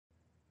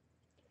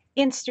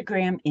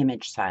Instagram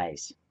image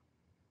size.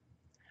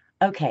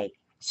 Okay,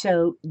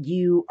 so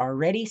you are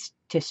ready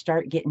to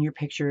start getting your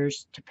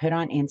pictures to put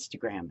on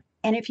Instagram.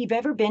 And if you've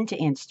ever been to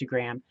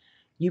Instagram,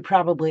 you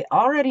probably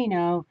already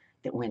know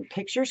that when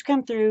pictures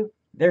come through,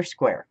 they're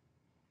square.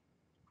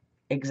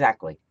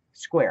 Exactly,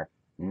 square,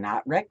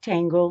 not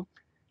rectangle,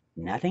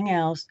 nothing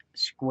else,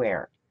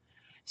 square.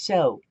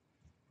 So,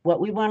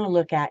 what we want to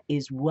look at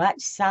is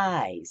what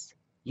size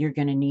you're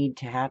going to need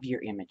to have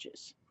your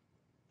images.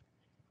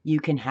 You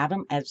can have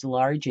them as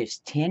large as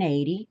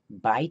 1080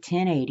 by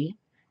 1080.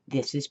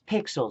 This is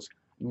pixels,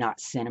 not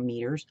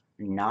centimeters,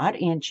 not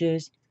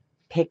inches,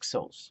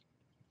 pixels.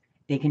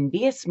 They can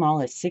be as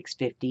small as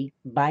 650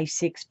 by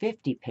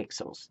 650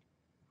 pixels.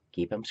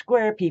 Keep them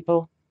square,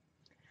 people.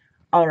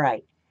 All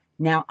right.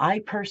 Now, I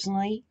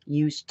personally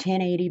use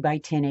 1080 by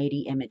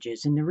 1080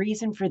 images, and the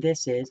reason for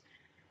this is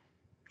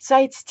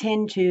sites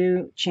tend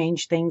to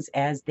change things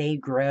as they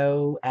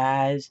grow,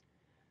 as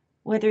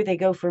whether they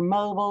go for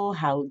mobile,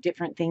 how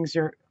different things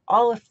are,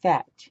 all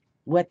affect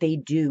what they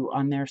do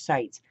on their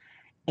sites.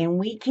 And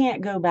we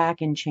can't go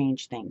back and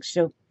change things.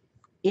 So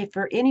if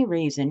for any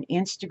reason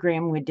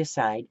Instagram would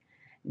decide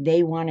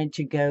they wanted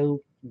to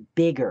go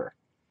bigger,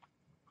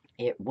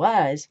 it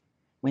was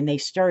when they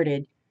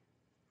started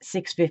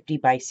 650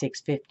 by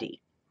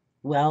 650.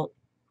 Well,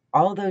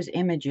 all those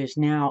images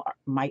now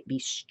might be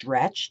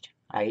stretched.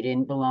 I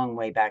didn't belong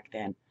way back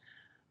then.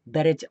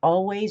 But it's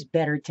always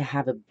better to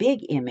have a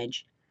big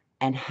image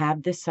and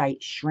have the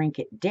site shrink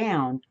it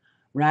down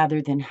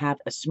rather than have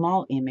a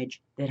small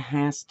image that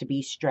has to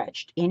be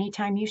stretched.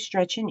 Anytime you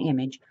stretch an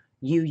image,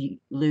 you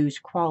lose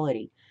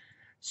quality.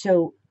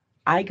 So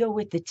I go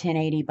with the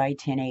 1080 by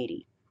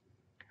 1080.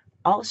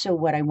 Also,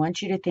 what I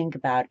want you to think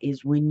about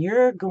is when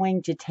you're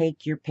going to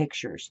take your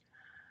pictures,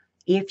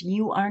 if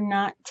you are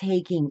not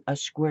taking a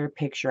square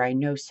picture, I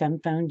know some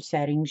phone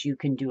settings you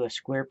can do a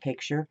square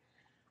picture.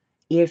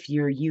 If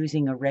you're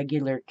using a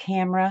regular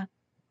camera,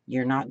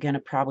 you're not going to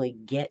probably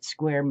get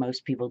square.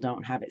 Most people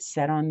don't have it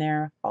set on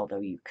there, although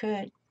you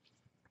could.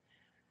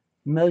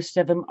 Most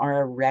of them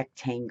are a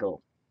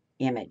rectangle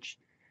image.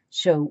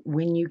 So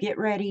when you get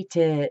ready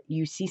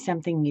you see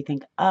something, you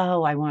think,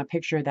 oh, I want a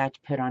picture of that to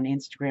put on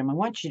Instagram. I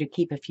want you to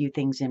keep a few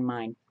things in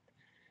mind.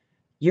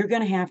 You're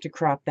going to have to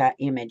crop that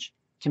image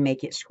to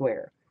make it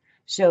square.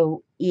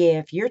 So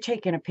if you're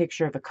taking a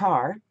picture of a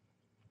car,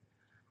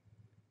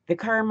 the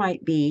car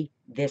might be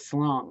this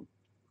long.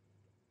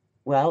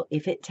 Well,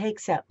 if it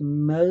takes up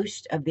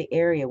most of the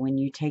area when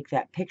you take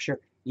that picture,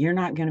 you're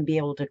not going to be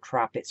able to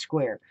crop it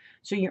square.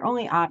 So your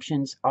only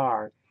options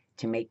are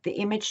to make the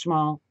image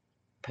small,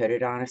 put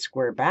it on a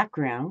square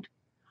background,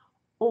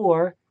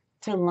 or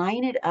to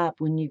line it up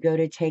when you go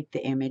to take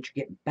the image,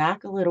 get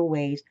back a little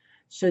ways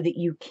so that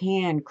you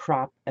can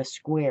crop a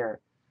square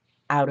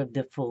out of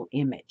the full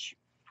image.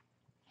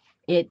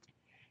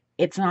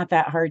 It's not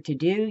that hard to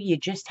do. You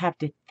just have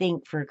to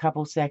think for a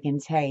couple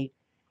seconds, hey,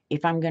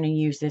 if I'm going to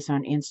use this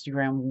on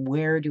Instagram,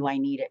 where do I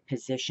need it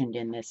positioned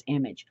in this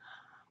image?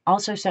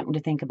 Also, something to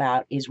think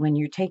about is when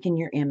you're taking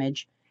your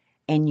image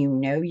and you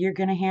know you're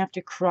going to have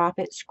to crop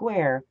it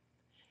square,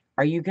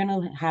 are you going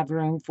to have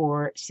room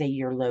for, say,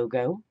 your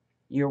logo,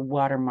 your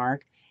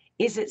watermark?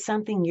 Is it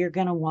something you're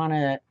going to want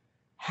to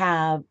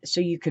have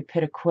so you could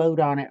put a quote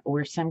on it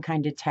or some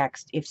kind of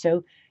text? If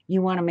so,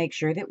 you want to make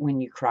sure that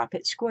when you crop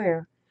it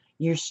square,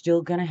 you're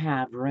still going to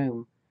have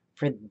room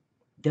for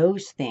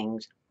those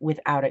things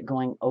without it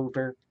going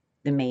over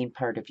the main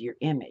part of your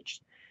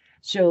image.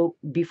 So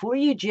before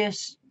you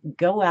just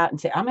go out and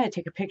say, I'm going to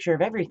take a picture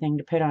of everything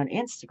to put on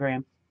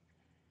Instagram,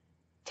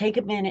 take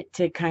a minute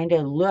to kind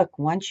of look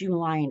once you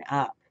line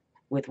up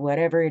with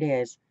whatever it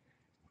is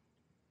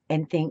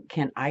and think,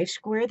 can I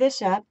square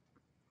this up?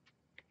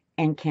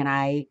 And can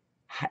I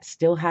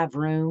still have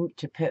room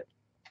to put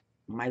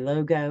my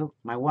logo,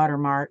 my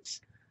watermarks,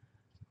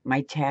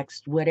 my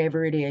text,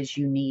 whatever it is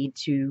you need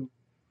to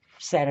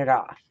set it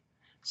off?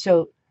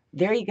 So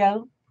there you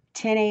go.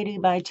 1080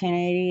 by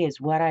 1080 is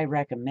what I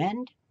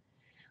recommend.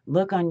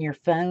 Look on your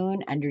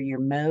phone under your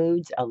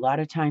modes. A lot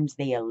of times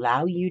they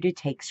allow you to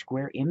take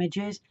square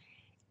images.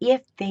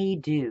 If they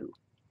do,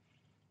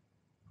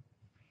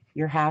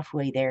 you're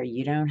halfway there.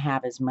 You don't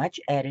have as much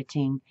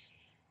editing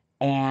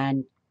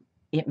and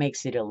it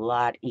makes it a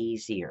lot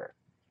easier.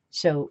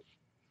 So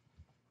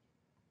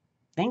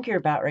think you're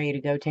about ready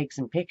to go take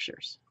some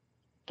pictures.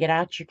 Get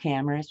out your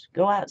cameras,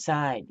 go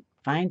outside,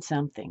 find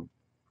something.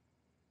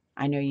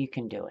 I know you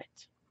can do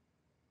it.